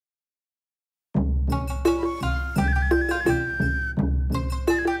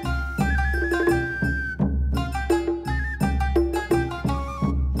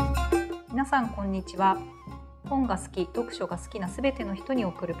さんこんにちは。本が好き、読書が好きなすべての人に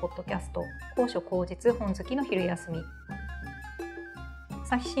送るポッドキャスト、好書好日本好きの昼休み。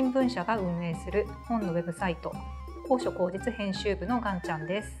朝日新聞社が運営する本のウェブサイト、好書好日編集部のがんちゃん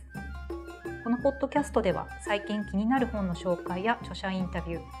です。このポッドキャストでは最近気になる本の紹介や著者インタ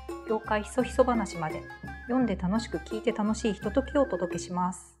ビュー、業界ひそひそ話まで読んで楽しく聞いて楽しいひとときをお届けし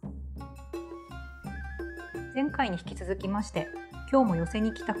ます。前回に引き続きまして、今日も寄席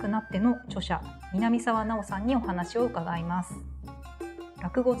に行きたくなっての著者南沢奈央さんにお話を伺います。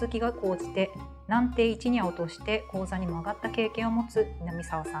落語好きが高じて南亭市にゃおとして講座にも上がった経験を持つ南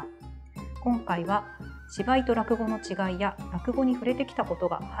沢さん。今回は芝居と落語の違いや落語に触れてきたこと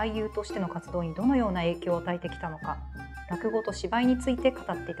が俳優としての活動にどのような影響を与えてきたのか、落語と芝居について語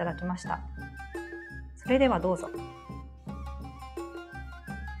っていただきました。それではどうぞ。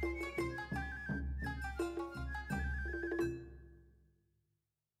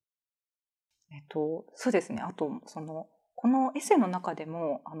そうですね。あとこのエッセイの中で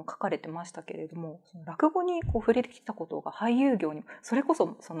も書かれてましたけれども、その落語に触れてきたことが俳優業に、それこ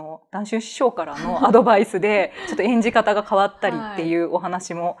そ談春師匠からのアドバイスでちょっと演じ方が変わったりっていうお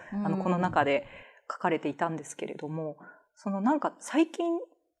話も、この中で書かれていたんですけれども、なんか最近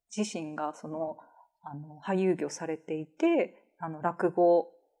自身が俳優業されていて、落語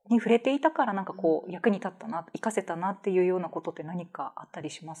に触れていたからなんか役に立ったな、活かせたなっていうようなことって何かあった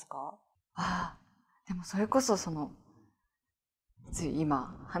りしますか？でもそれこそ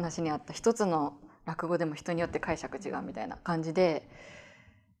今話にあった一つの落語でも人によって解釈違うみたいな感じで、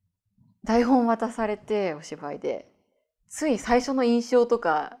台本渡されてお芝居でつい最初の印象と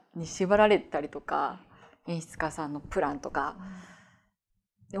かに縛られたりとか、演出家さんのプランとか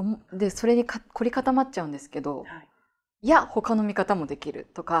でそれに凝り固まっちゃうんですけど、いや他の見方もできる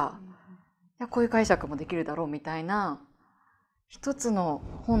とか、いやこういう解釈もできるだろうみたいな、一つの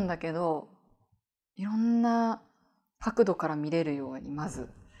本だけどいろんな角度から見れるようにまず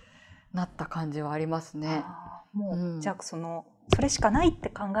なった感じはありますね。じゃあそれしかないって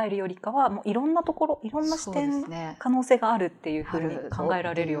考えるよりかは、もういろんなところ、いろんな視点、可能性があるっていうふうに考え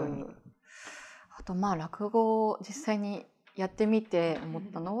られるように。あと落語を実際にやってみて思っ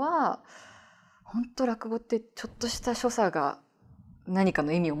たのは、本当落語ってちょっとした所作が何か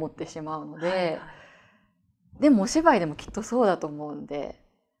の意味を持ってしまうので、でもお芝居でもきっとそうだと思うんで、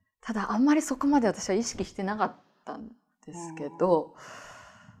ただあんまりそこまで私は意識してなかったんですけど、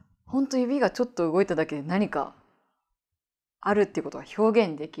本当指がちょっと動いただけで何かあるっていうことが表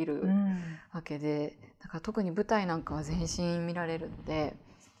現できるわけで、だから特に舞台なんかは全身見られるんで、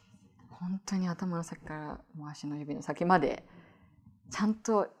本当に頭の先から足の指の先までちゃん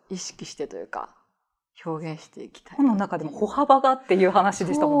と意識してというか表現していきたい。本の中でも歩幅がっていう話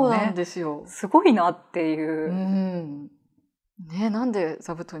でしたもんね。そうなんですよ。すごいなっていう。なんで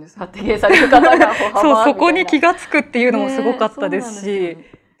座布団に座って芸される方が歩幅そこに気がつくっていうのもすごかったですし、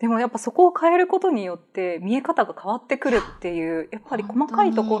でもやっぱそこを変えることによって見え方が変わってくるっていう、やっぱり細か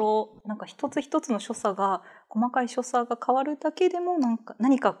いところ、なんか一つ一つの所作が、細かい所作が変わるだけでも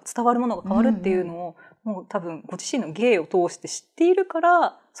何か伝わるものが変わるっていうのを、もう多分ご自身の芸を通して知っているか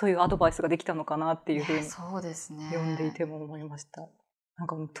ら、そういうアドバイスができたのかなっていうふうに読んでいても思いました。なん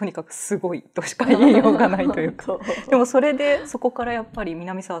かとにかくすごいとしか言いようがないというかでもそこからやっぱり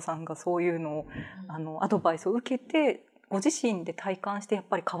南沢さんがそういうのをアドバイスを受けて、ご自身で体感してやっ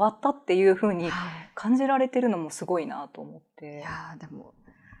ぱり変わったっていうふうに感じられてるのもすごいなと思って。いやでも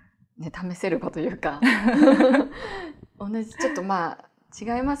ね、試せる場というか同じちょっと違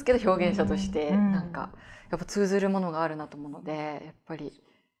いますけど表現者としてなんかやっぱ通ずるものがあるなと思うので、やっぱり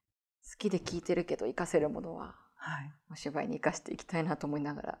好きで聞いてるけど活かせるものはお芝居に生かしていきたいなと思い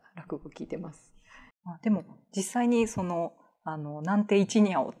ながら落語聞いてます。でも実際に南亭市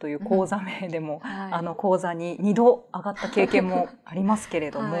にゃおという講座名でも、講座に2度上がった経験もありますけれ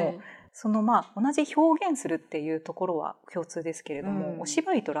ども、同じ表現するっていうところは共通ですけれども、お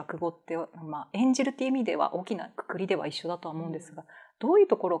芝居と落語って、演じるっていう意味では大きな括りでは一緒だとは思うんですが、どういう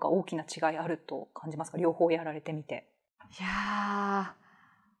ところが大きな違いあると感じますか？両方やられてみて。や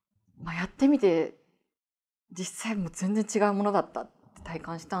ってみて実際も全然違うものだったって体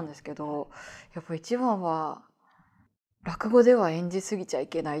感したんですけど、やっぱ一番は落語では演じすぎちゃい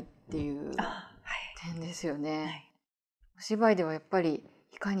けないっていう点ですよね。お芝居ではやっぱり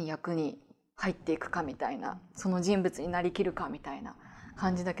いかに役に入っていくかみたいな、その人物になりきるかみたいな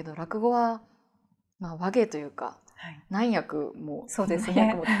感じだけど、落語は話芸というか、何役もそうです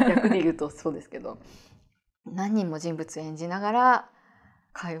ね、役で言うとそうですけど、何人も人物演じながら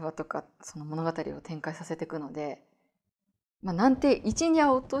会話とかその物語を展開させていくので、なんて一に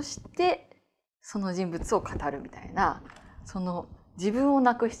ゃおとしてその人物を語るみたいな、その自分を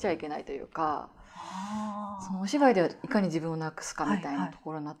なくしちゃいけないというか、そのお芝居ではいかに自分をなくすかみたいなと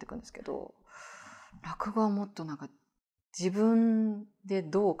ころになっていくんですけど、落語はもっとなんか自分で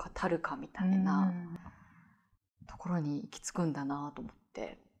どう語るかみたいなところに行き着くんだなと思っ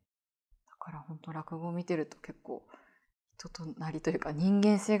て、だから本当落語を見てると結構人となりというか人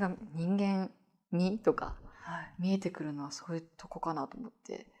間性が人間味とか見えてくるのはそういうとこかなと思っ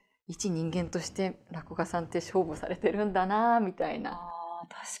て、一人間として落語家さんって勝負されてるんだなみたいな。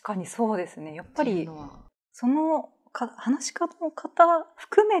確かにそうですね。やっぱりその話し方の方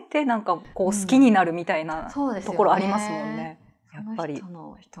含めてなんかこう好きになるみたいなところありますもんね。やっぱりそ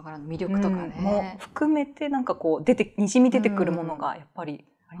の人柄の魅力とかね、もう含めてなんかこうにじみ出てくるものがやっぱり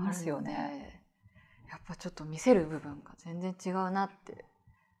ありますよね。やっぱちょっと見せる部分が全然違うなって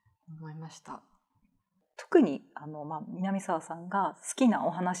思いました。特に南沢さんが好きな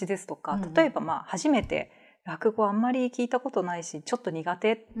お話ですとか、例えば初めて落語あんまり聞いたことないしちょっと苦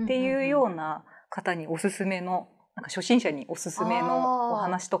手っていうような方におすすめの、なんか初心者におすすめのお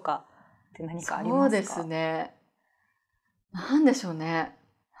話とかって何かありますか？そうですね。なんでしょうね。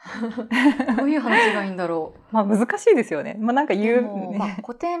どういう話がいいんだろう。難しいですよね。なんか言う、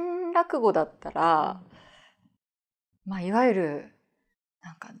古典落語だったら、いわゆる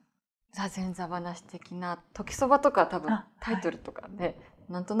なんか座禅座話的な時そばとか多分タイトルとかで、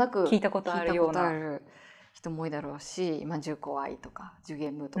なんとなく聞いたことあるような人も多いだろうし、十個愛とか十ゲ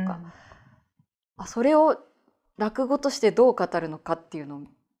ームとか、それを落語としてどう語るのかっていうのを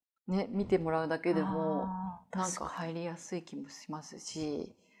ね見てもらうだけでもなんか入りやすい気もします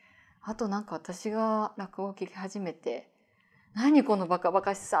し、あとなんか私が落語を聞き始めて何このバカバ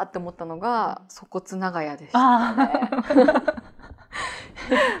カしさって思ったのが粗骨長屋でしたね。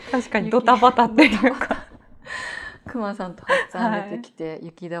確かにドタバタっていうか熊さんとはっさん出てきて、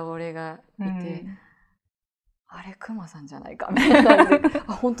雪倒れがいて、あれ熊さんじゃないかみたいな感じで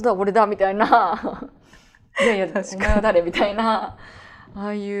本当だ俺だみたいないやいやお前は誰みたいな、あ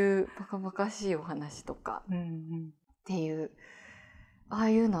あいうバカバカしいお話とかっていう、ああ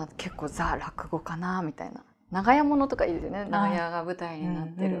いうのは結構ザ落語かなみたいな。長屋物とかいいですよね。長屋が舞台にな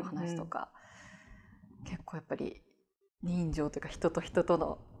ってるお話とか、結構やっぱり人情というか人と人と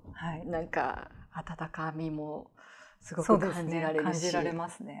のなんか温かみもすごく感じられるし、感じられま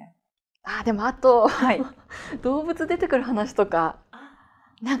すね。でもあと、動物出てくる話とか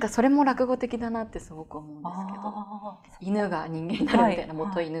なんかそれも落語的だなってすごく思うんですけど、犬が人間になるみたいな、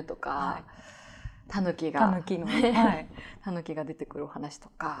元犬とかタヌキが出てくるお話と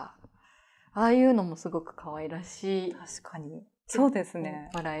か、ああいうのもすごく可愛らしい。確かにそうですね。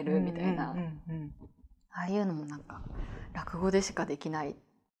笑えるみたいな、ああいうのもなんか落語でしかできない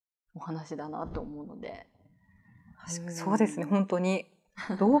お話だなと思うので。そうですね。本当に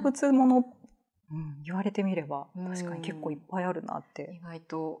動物もの言われてみれば確かに結構いっぱいあるなって。意外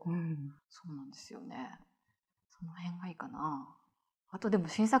と、そうなんですよね。その辺がいいかな。あとでも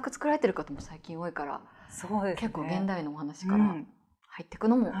新作作られてる方も最近多いから、そうですね、結構現代のお話から入っていく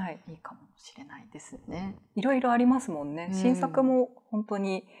のもいいかもしれないですね。いろいろありますもんね。新作も本当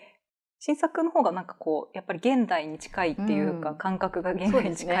に新作の方がなんかこうやっぱり現代に近いっていうか、感覚が現代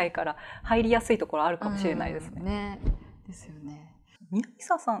に近いから入りやすいところあるかもしれないですね。ですよね。南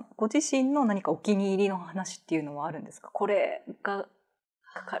沢さんご自身の何かお気に入りの話っていうのはあるんですか？これが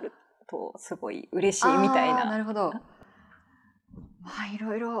かかるとすごい嬉しいみたいな。なるほど。い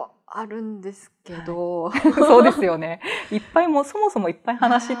ろいろあるんですけど、そうですよね。いっぱいそもそもいっぱい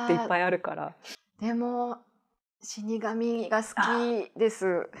話っていっぱいあるから。でも死神が好きで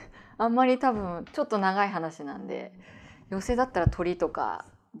す。あんまり多分ちょっと長い話なんで、寄席だったら鳥とか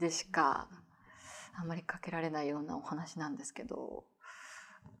でしかあんまりかけられないようなお話なんですけど、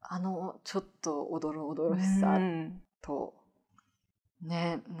ちょっとおどろおどろしさと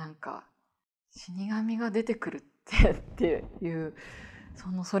ね、なんか死神が出てくるっていう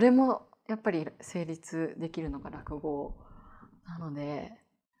それもやっぱり成立できるのが落語なので、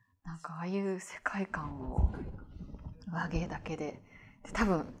なんかああいう世界観を話芸だけで多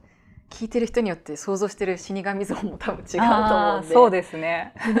分聞いてる人によって想像してる死神像も多分違うと思うんで、そうです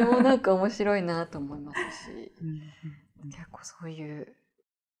ね。それもなんか面白いなと思いますし、結構そういう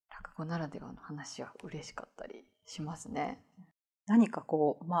落語ならではの話は嬉しかったりしますね。何か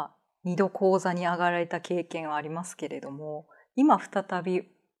こう2度講座に上がられた経験はありますけれども、今再び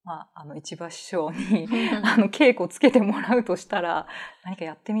市場師匠に稽古つけてもらうとしたら何か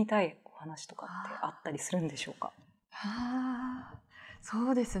やってみたいお話とかってあったりするんでしょうか？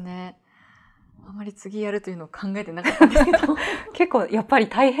そうですね。あまり次やるというのを考えてなかったんですけど結構やっぱり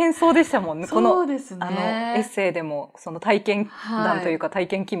大変そうでしたもんね。そうですね。このエッセイでもその体験談というか体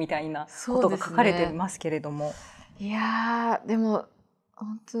験記みたいなことが書かれてますけれども、いやでも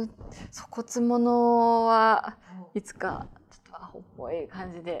本当粗骨者はいつかちょっとアホっぽい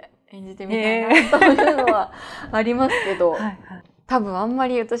感じで演じてみたいなというのはありますけど、多分あんま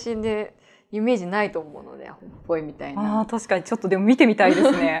り私でイメージないと思うので、アホっぽいみたいな。確かにちょっとでも見てみたいで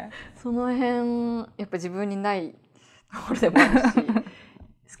すね。その辺やっぱ自分にないところでもあるし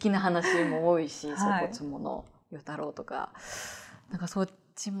好きな話も多いし、粗骨者与太郎とかなんかそっ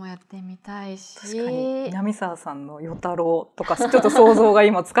ちもやってみたいし、確かに南沢さんの与太郎とかちょっと想像が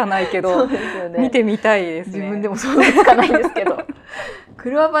今つかないけどそうですよ、ね、見てみたいですね。自分でも想像つかないんですけど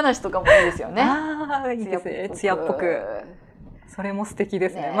車話とかもいいですよね。いいですね、艶っぽく。それも素敵で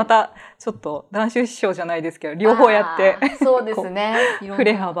すね。またちょっと談春師匠じゃないですけど両方やってそうですね振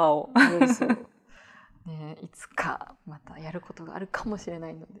れ幅をね、いつかまたやることがあるかもしれな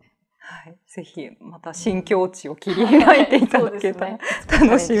いので、はい、ぜひまた新境地を切り開いていただけたら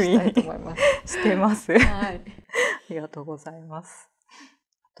楽しみにしてます。はい、ありがとうございます。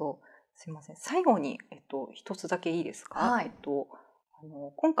あとすいません、最後に一つだけいいですか。はい、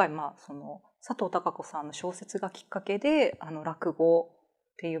今回その佐藤孝子さんの小説がきっかけで落語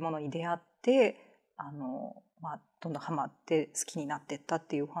っていうものに出会ってどんどんハマって好きになっていったっ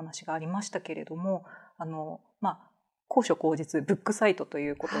ていうお話がありましたけれども、好書好日ブックサイトとい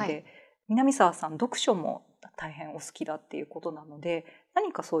うことで、はい、南沢さん読書も大変お好きだっていうことなので、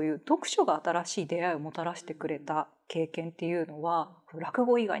何かそういう読書が新しい出会いをもたらしてくれた経験っていうのは落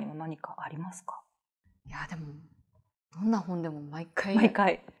語以外にも何かありますか？いやでもどんな本でも毎回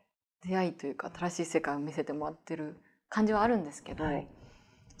出会いというか新しい世界を見せてもらってる感じはあるんですけど、はい、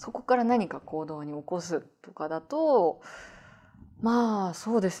そこから何か行動に起こすとかだと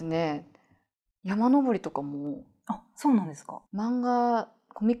そうですね、山登りとかも。そうなんですか。漫画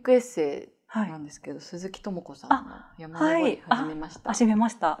コミックエッセイなんですけど、鈴木智子さんの山登り始めました。始めま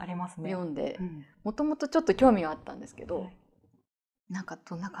した。ありますね。読んで、もともとちょっと興味はあったんですけど、なんか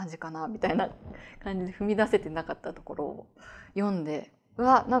どんな感じかなみたいな感じで踏み出せてなかったところを読んで、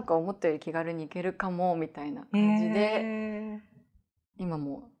なんか思ったより気軽に行けるかもみたいな感じで、今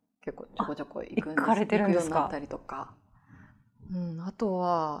も結構ちょこちょこ行くんです。行かれてるんですか。行くようになったりとか、あと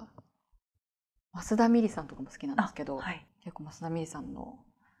は増田美里さんとかも好きなんですけど、結構増田美里さんの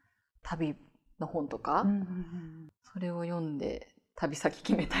旅の本とか、それを読んで旅先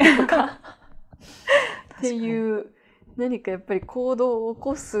決めたりとかっていう何かやっぱり行動を起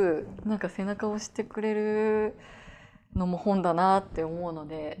こすなんか背中を押してくれるのも本だなって思うの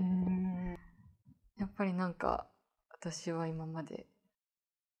で、やっぱりなんか私は今まで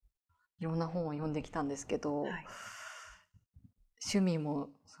いろんな本を読んできたんですけど、趣味も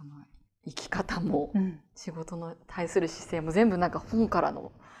その生き方も仕事の対する姿勢も全部なんか本から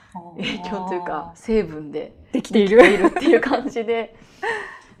の影響というか成分でできているっていう感じで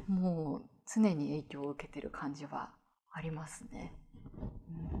もう常に影響を受けてる感じはありますね。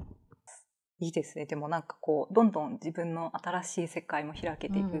いいですね。でもなんかどんどん自分の新しい世界も開け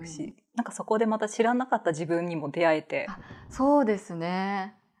ていくし、なんかそこでまた知らなかった自分にも出会えて。そうです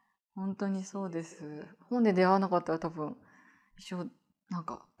ね、本当にそうです。本で出会わなかったら多分一生なん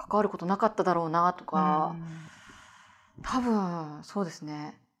か関わることなかっただろうなとか、多分そうです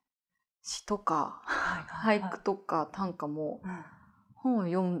ね、詩とか俳句とか短歌も本を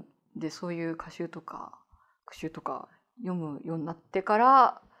読んでそういう歌集とか句集とか読むようになってか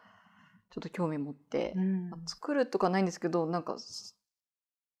らちょっと興味持って、作るとかないんですけど、なんか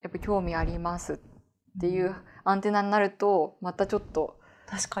やっぱ興味ありますっていうアンテナになるとまたちょっと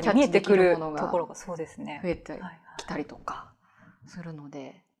確かに見えてくるところがそうですね、増えてきたりとかするの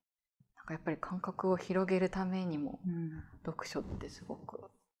で、なんかやっぱり感覚を広げるためにも、読書ってすごく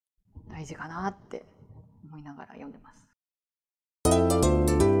大事かなって思いながら読んでます。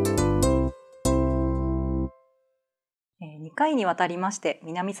2回にわたりまして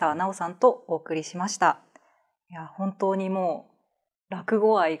南沢奈央さんとお送りしました。いや本当にもう落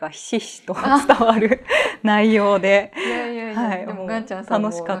語愛がひしひしと伝わる内容で、でもガンちゃんさんも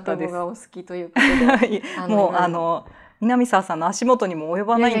楽しかったです。落語がお好きということでもう南沢さんの足元にも及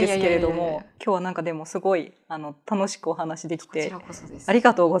ばないんですけれども、今日はなんかでもすごい楽しくお話できてあり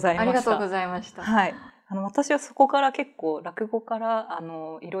がとうございました。ありがとうございました。はい、私はそこから結構落語から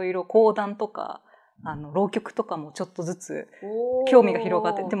いろいろ講談とか浪曲とかもちょっとずつ興味が広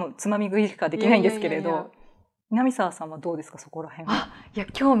がって、でもつまみ食いしかできないんですけれど、南沢さんはどうですか、そこら辺は。いや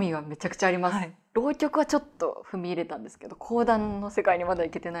興味はめちゃくちゃあります。浪曲はちょっと踏み入れたんですけど、講談の世界にまだ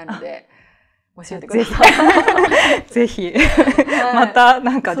行けてないので教えてください。ぜひまた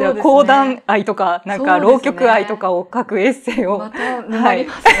なんかじゃあ講談愛とかなんか浪曲愛とかを書くエッセイをまた沼り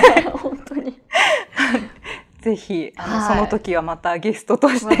ますね、本当に。ぜひその時はまたゲストと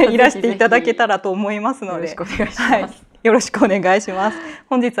していらしていただけたらと思いますので、よろしくお願いします。よろしくお願いします。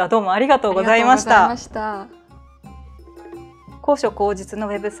本日はどうもありがとうございました。高所高実のウ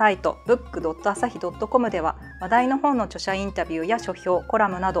ェブサイト book.asahi.com では話題の本の著者インタビューや書評、コラ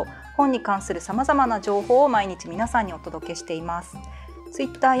ムなど本に関するさまざまな情報を毎日皆さんにお届けしています。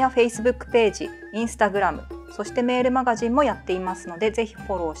Twitter や Facebook ページ、Instagram、そしてメールマガジンもやっていますのでぜひフ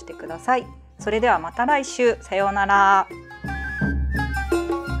ォローしてください。それではまた来週。さようなら。